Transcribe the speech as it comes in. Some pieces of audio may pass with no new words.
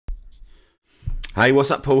Hey,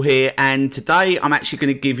 what's up, Paul here, and today I'm actually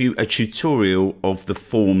going to give you a tutorial of the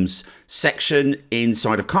forms section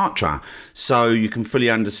inside of Kartra so you can fully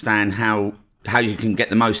understand how you can get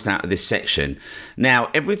the most out of this section. Now,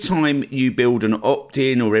 every time you build an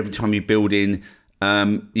opt-in or every time you build in,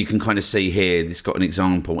 you can kind of see here, this got an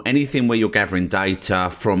example. Anything where you're gathering data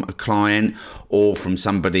from a client or from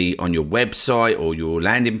somebody on your website or your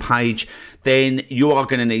landing page, then you are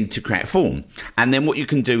going to need to create a form. And then what you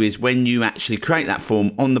can do is when you actually create that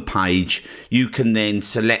form on the page, you can then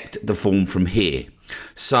select the form from here.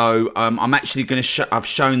 So I'm actually going to I've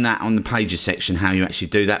shown that on the pages section how you actually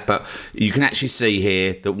do that, but you can actually see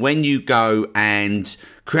here that when you go and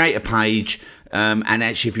create a page, and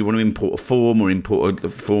actually if you want to import a form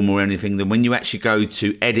or anything, then when you actually go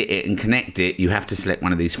to edit it and connect it, you have to select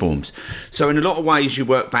one of these forms. So in a lot of ways you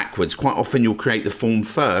work backwards. Quite often you'll create the form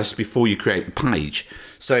first before you create the page.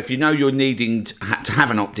 So if you know you're needing to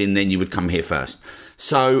have an opt-in, then you would come here first.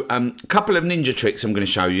 So a couple of ninja tricks I'm going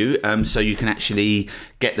to show you so you can actually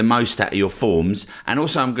get the most out of your forms, and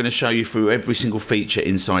also I'm going to show you through every single feature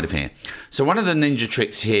inside of here. So one of the ninja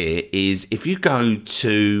tricks here is if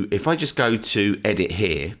I just go to edit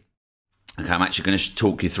here, okay, I'm actually going to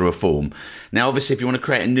talk you through a form. Now obviously if you want to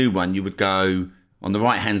create a new one, you would go on the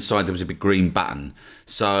right hand side, there was a big green button.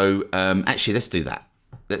 So actually let's do that.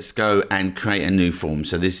 Let's go and create a new form.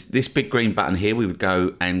 So this big green button here, we would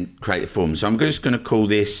go and create a form. So I'm just going to call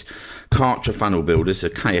this Kartra Funnel Builder, so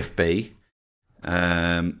KFB,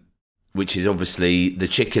 which is obviously the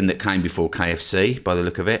chicken that came before KFC by the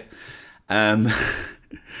look of it.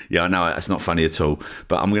 Yeah, I know that's not funny at all,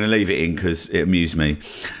 but I'm going to leave it in because it amused me.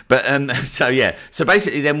 But so yeah, so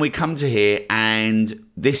basically then we come to here and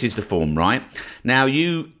this is the form, right? Now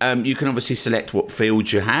you can obviously select what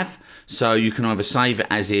fields you have. So you can either save it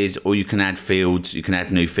as is or you can add fields, you can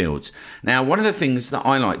add new fields. Now, one of the things that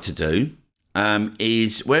I like to do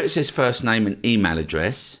is where it says first name and email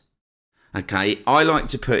address, okay, I like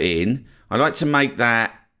to make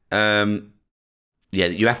that, yeah,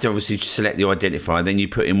 you have to obviously select the identifier, then you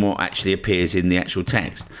put in what actually appears in the actual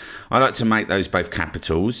text. I like to make those both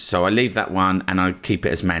capitals, so I leave that one and I keep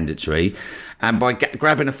it as mandatory. And by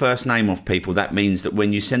grabbing a first name off people, that means that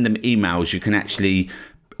when you send them emails, you can actually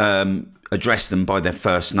address them by their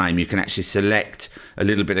first name. You can actually select a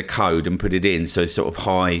little bit of code and put it in. So sort of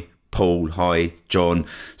hi Paul, hi John.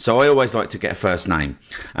 So I always like to get a first name.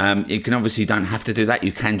 You can obviously don't have to do that.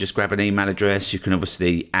 You can just grab an email address. You can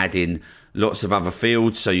obviously add in lots of other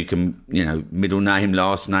fields. So you can, you know, middle name,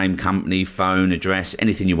 last name, company, phone, address,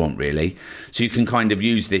 anything you want really. So you can kind of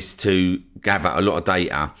use this to gather a lot of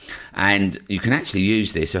data, and you can actually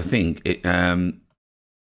use this, I think,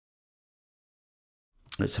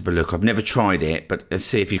 let's have a look. I've never tried it, but let's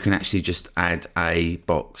see if you can actually just add a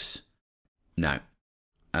box. No.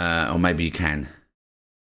 Or maybe you can.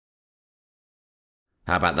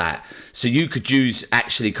 How about that? So you could use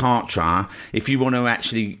actually Kartra if you want to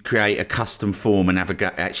actually create a custom form and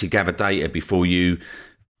actually gather data before you,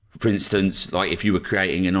 for instance, like if you were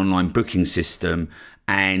creating an online booking system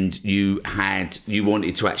and you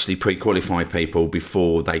wanted to actually pre-qualify people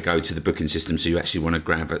before they go to the booking system, so you actually want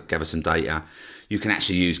to gather some data, you can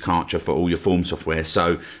actually use Kartra for all your form software.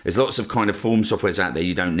 So there's lots of kind of form softwares out there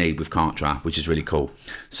you don't need with Kartra, which is really cool.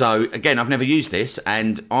 So again, I've never used this,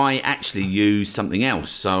 and I actually use something else.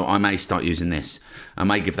 So I may start using this. I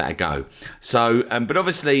may give that a go. So, but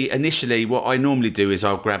obviously initially what I normally do is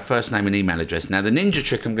I'll grab first name and email address. Now the ninja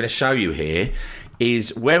trick I'm going to show you here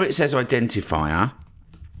is where it says identifier.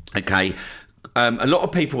 Okay, a lot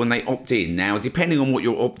of people when they opt in, now depending on what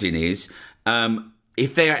your opt-in is,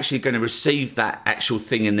 if they're actually going to receive that actual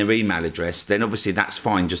thing in their email address, then obviously that's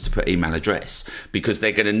fine just to put email address, because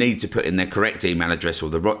they're going to need to put in their correct email address or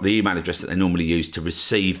the email address that they normally use to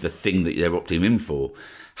receive the thing that they're opting in for.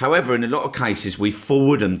 However, in a lot of cases, we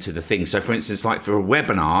forward them to the thing. So for instance, like for a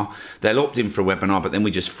webinar, they'll opt in for a webinar, but then we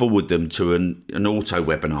just forward them to an auto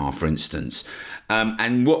webinar, for instance.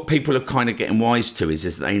 And what people are kind of getting wise to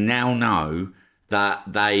is they now know that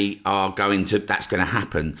that's going to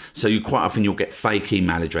happen. So quite often you'll get fake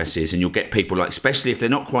email addresses, and you'll get people, like, especially if they're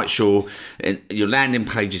not quite sure, and your landing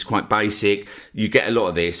page is quite basic, you get a lot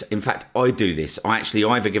of this. In fact, I do this. I actually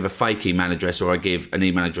either give a fake email address or I give an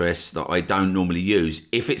email address that I don't normally use.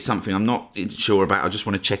 If it's something I'm not sure about, I just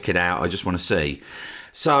want to check it out, I just want to see.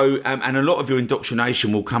 So, and a lot of your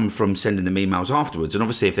indoctrination will come from sending them emails afterwards. And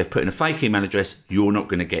obviously if they've put in a fake email address, you're not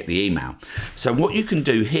going to get the email. So what you can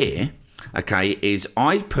do here, okay, is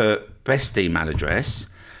I put best email address,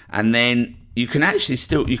 and then you can actually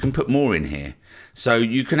you can put more in here. So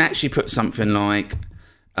you can actually put something like,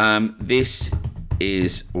 this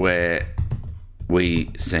is where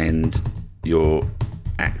we send your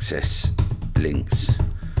access links.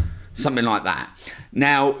 Something like that.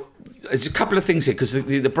 Now, there's a couple of things here because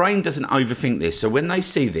the brain doesn't overthink this. So when they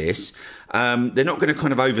see this, they're not going to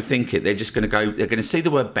kind of overthink it. They're just going to go, they're going to see the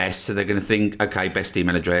word best. So they're going to think, okay, best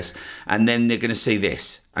email address. And then they're going to see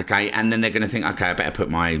this, okay? And then they're going to think, okay, I better put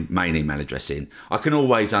my main email address in. I can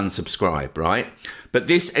always unsubscribe, right? But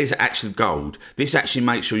this is actually gold. This actually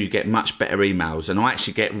makes sure you get much better emails. And I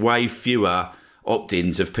actually get way fewer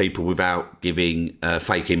opt-ins of people without giving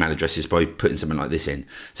fake email addresses by putting something like this in.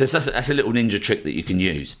 So that's a little ninja trick that you can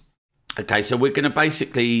use. Okay, so we're going to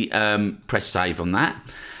basically press save on that,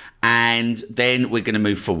 and then we're going to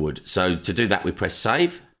move forward. So to do that, we press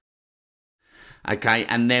save. Okay,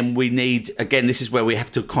 and then we need, again, this is where we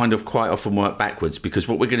have to kind of quite often work backwards, because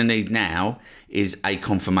what we're going to need now is a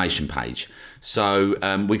confirmation page. So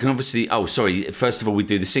we can obviously, first of all, we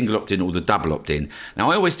do the single opt-in or the double opt-in. Now,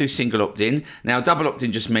 I always do single opt-in. Now, double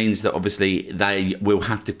opt-in just means that obviously they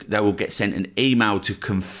will get sent an email to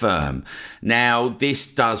confirm. Now,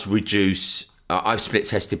 this does reduce, I've split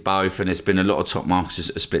tested both, and there's been a lot of top marketers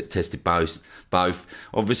that have split tested both.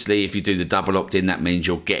 Obviously, if you do the double opt-in, that means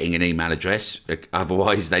you're getting an email address.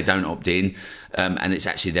 Otherwise, they don't opt in, and it's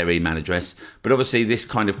actually their email address. But obviously, this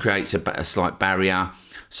kind of creates a slight barrier.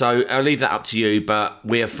 So I'll leave that up to you, but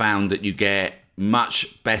we have found that you get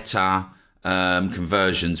much better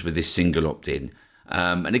conversions with this single opt-in.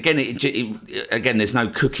 And again, again, there's no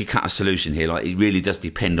cookie cutter solution here. Like, it really does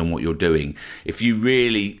depend on what you're doing. If you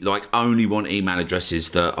really only want email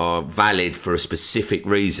addresses that are valid for a specific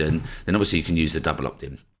reason, then obviously you can use the double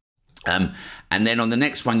opt-in. And then on the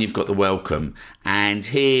next one, you've got the welcome. And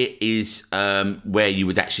here is where you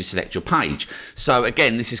would actually select your page. So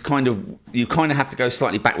again, this is you kind of have to go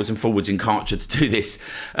slightly backwards and forwards in Kartra to do this.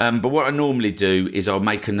 But what I normally do is I'll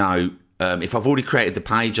make a note. If I've already created the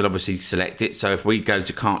page, I'll obviously select it. So if we go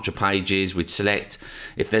to Kartra pages, we'd select,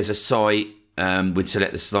 if there's a site, we'd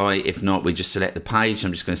select the site. If not, we just select the page. So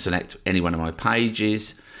I'm just going to select any one of my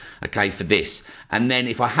pages, okay, for this. And then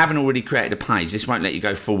if I haven't already created a page, this won't let you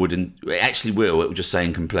go forward, and it actually will. It will just say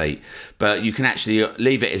incomplete. But you can actually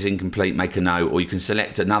leave it as incomplete, make a note, or you can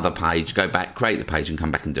select another page, go back, create the page, and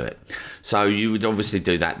come back and do it. So you would obviously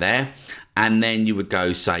do that there. And then you would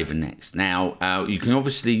go save and next. Now, you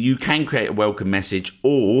can create a welcome message,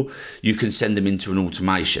 or you can send them into an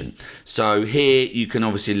automation. So here you can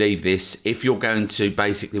obviously leave this. If you're going to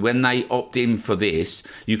basically, when they opt in for this,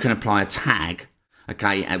 you can apply a tag,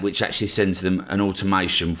 okay, which actually sends them an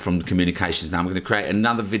automation from the communications. Now I'm going to create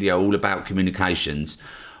another video all about communications.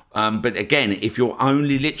 But again, if your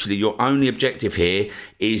only objective here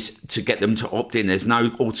is to get them to opt in, there's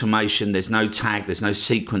no automation, there's no tag, there's no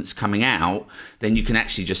sequence coming out, then you can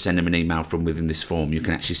actually just send them an email from within this form. You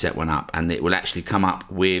can actually set one up, and it will actually come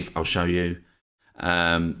up with, I'll show you,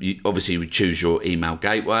 obviously you would choose your email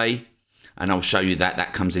gateway, and I'll show you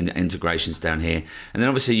that comes in the integrations down here. And then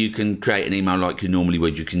obviously you can create an email like you normally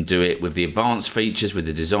would. You can do it with the advanced features, with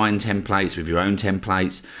the design templates, with your own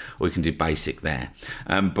templates, or you can do basic there.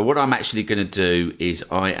 But what I'm actually going to do is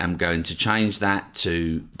I am going to change that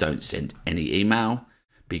to don't send any email,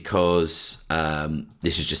 because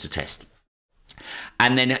this is just a test.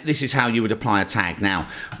 And then this is how you would apply a tag. Now,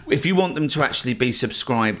 if you want them to actually be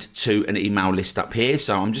subscribed to an email list up here,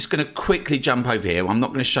 so I'm just going to quickly jump over here. I'm not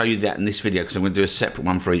going to show you that in this video because I'm going to do a separate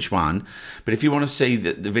one for each one. But if you want to see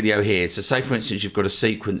the video here, so say for instance, you've got a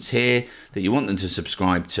sequence here that you want them to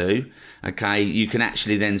subscribe to, okay, you can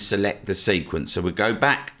actually then select the sequence. So we go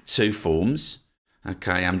back to forms.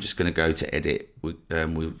 Okay, I'm just going to go to edit.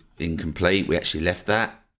 We're incomplete. We actually left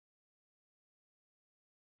that.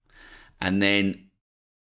 And then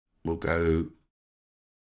we'll go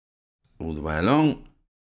all the way along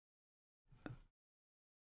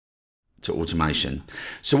to automation.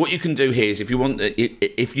 So what you can do here is,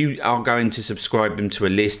 if you are going to subscribe them to a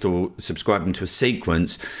list or subscribe them to a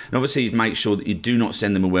sequence, and obviously you'd make sure that you do not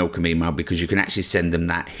send them a welcome email, because you can actually send them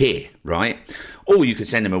that here, right? Or you could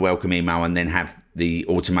send them a welcome email and then have the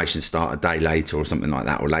automation start a day later or something like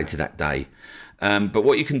that, or later that day. But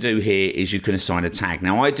what you can do here is you can assign a tag.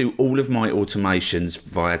 Now, I do all of my automations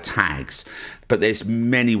via tags, but there's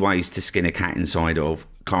many ways to skin a cat inside of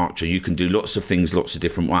Kartra. You can do lots of things lots of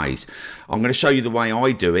different ways. I'm going to show you the way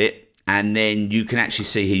I do it, and then you can actually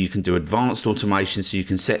see here you can do advanced automation, so you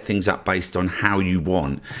can set things up based on how you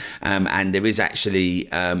want. And there is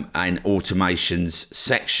actually an automations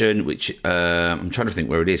section, which I'm trying to think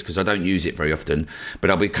where it is because I don't use it very often, but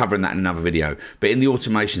I'll be covering that in another video. But in the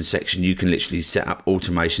automation section, you can literally set up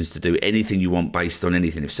automations to do anything you want based on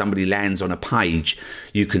anything. If somebody lands on a page,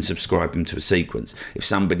 you can subscribe them to a sequence. If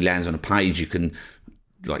somebody lands on a page, you can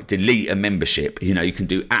like delete a membership. You know, you can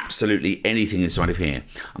do absolutely anything inside of here.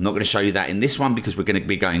 I'm not going to show you that in this one because we're going to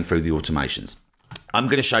be going through the automations. I'm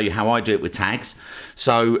going to show you how I do it with tags.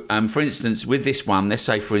 So, for instance, with this one, let's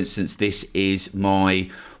say, for instance, this is my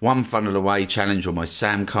one funnel away challenge or my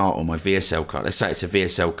SAM cart or my VSL cart. Let's say it's a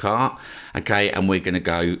VSL cart, okay, and we're going to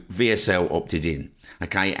go VSL opted in,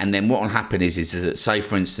 okay, and then what will happen is that, say,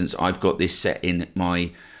 for instance, I've got this set in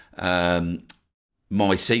my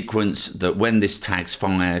my sequence that when this tag's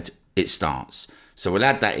fired, it starts. So we'll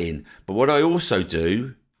add that in. But what I also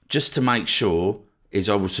do, just to make sure, is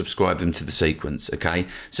I will subscribe them to the sequence, okay?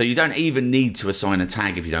 So you don't even need to assign a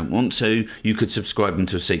tag if you don't want to. You could subscribe them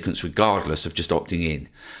to a sequence regardless of just opting in.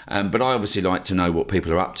 But I obviously like to know what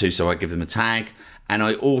people are up to, so I give them a tag, and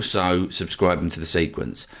I also subscribe them to the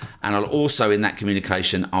sequence. And I'll also, in that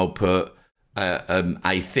communication, I'll put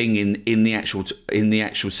a thing in the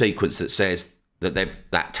actual sequence that says that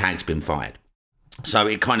that tag's been fired. So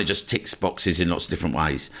it kind of just ticks boxes in lots of different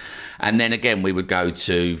ways. And then again, we would go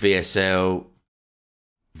to VSL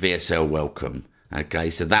welcome. Okay,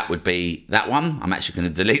 so that would be that one. I'm actually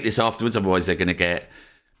going to delete this afterwards, otherwise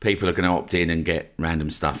people are going to opt in and get random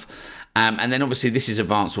stuff. And then obviously this is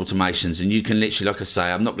advanced automations, and you can literally, like I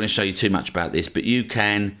say, I'm not going to show you too much about this, but you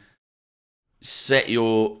can set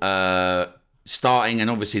your starting, and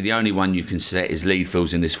obviously the only one you can set is lead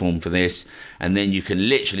fields in this form for this, and then you can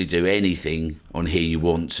literally do anything on here you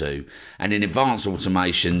want to. And in advanced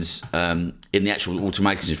automations, in the actual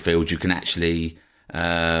automations field, you can actually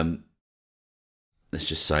let's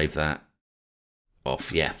just save that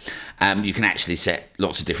off. Yeah, you can actually set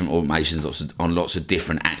lots of different automations on lots of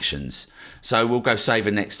different actions. So we'll go save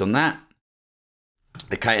and next on that.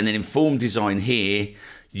 Okay, and then in form design here,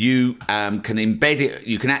 you can embed it.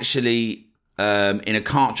 You can actually in a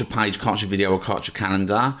Kartra page, Kartra video, or Kartra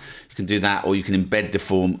calendar, you can do that, or you can embed the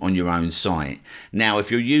form on your own site. Now,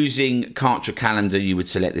 if you're using Kartra calendar, you would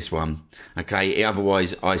select this one. Okay,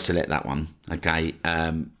 otherwise I select that one. Okay,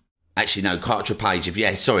 actually no, Kartra page. If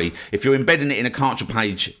you're embedding it in a Kartra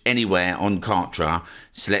page anywhere on Kartra,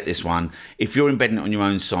 select this one. If you're embedding it on your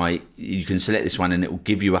own site, you can select this one, and it will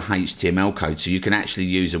give you a HTML code. So you can actually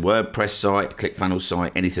use a WordPress site, a ClickFunnels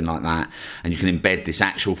site, anything like that, and you can embed this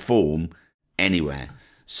actual form anywhere.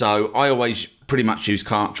 So I always pretty much use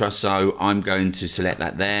Kartra, so I'm going to select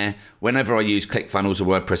that there. Whenever I use ClickFunnels or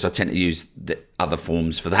WordPress, I tend to use the other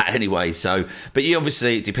forms for that anyway. So, but you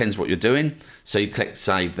obviously, it depends what you're doing. So you click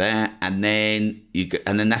save there, and then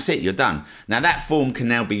that's it. You're done. Now that form can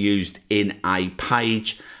now be used in a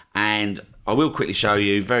page, and I will quickly show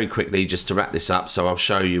you very quickly just to wrap this up. So I'll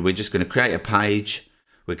show you. We're just going to create a page.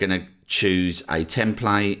 We're going to choose a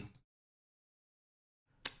template.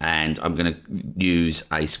 And I'm going to use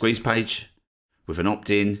a squeeze page with an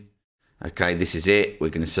opt-in. Okay, this is it. We're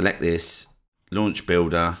going to select this, launch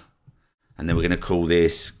builder, and then we're going to call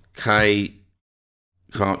this Kartra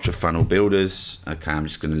Funnel Builders. Okay, I'm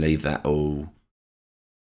just going to leave that all.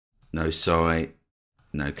 No site,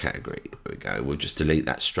 no category. There we go. We'll just delete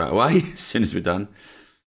that straight away as soon as we're done.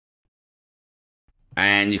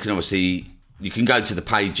 And you can obviously, you can go to the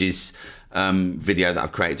pages video that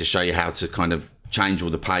I've created to show you how to kind of change all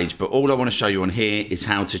the page, but all I want to show you on here is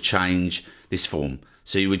how to change this form.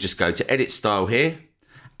 So you would just go to edit style here,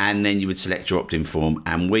 and then you would select your opt-in form,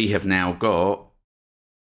 and we have now got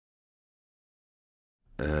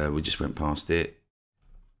we just went past it.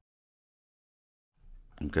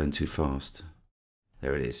 I'm going too fast.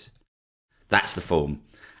 There it is. That's the form.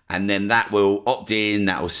 And then that will opt in,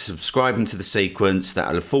 that will subscribe them to the sequence,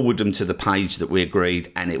 that will forward them to the page that we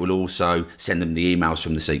agreed, and it will also send them the emails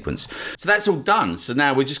from the sequence. So that's all done. So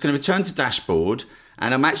now we're just going to return to dashboard,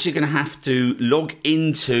 and I'm actually going to have to log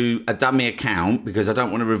into a dummy account because I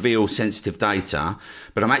don't want to reveal sensitive data,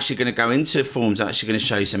 but I'm actually going to go into forms. I'm actually going to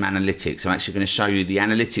show you some analytics. I'm actually going to show you the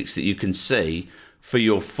analytics that you can see for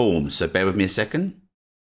your forms. So bear with me a second.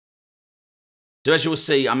 So as you'll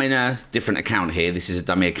see, I'm in a different account here. This is a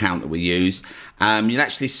dummy account that we use. You'll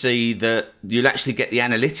actually see that you'll actually get the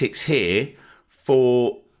analytics here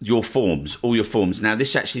for your forms, all your forms. Now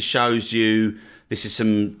this actually shows you, this is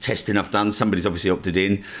some testing I've done. Somebody's obviously opted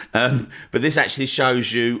in. But this actually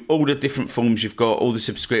shows you all the different forms you've got, all the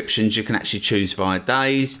subscriptions. You can actually choose via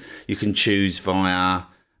days. You can choose via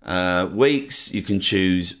weeks. You can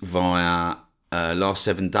choose via last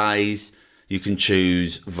 7 days. You can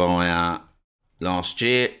choose via last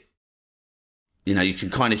year. You know, you can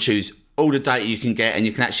kind of choose all the data you can get, and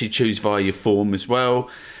you can actually choose via your form as well.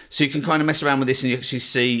 So you can kind of mess around with this, and you actually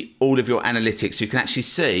see all of your analytics. You can actually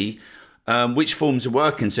see which forms are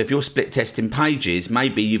working. So if you're split testing pages,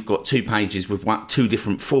 maybe you've got 2 pages with two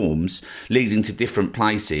different forms leading to different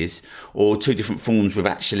places, or 2 different forms with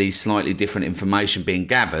actually slightly different information being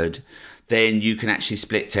gathered. Then you can actually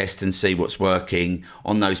split test and see what's working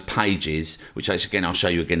on those pages, which again, I'll show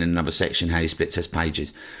you again in another section how you split test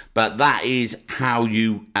pages. But that is how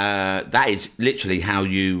you, that is literally how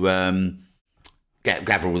you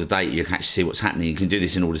gather all the data. You can actually see what's happening. You can do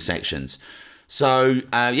this in all the sections. So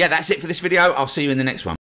yeah, that's it for this video. I'll see you in the next one.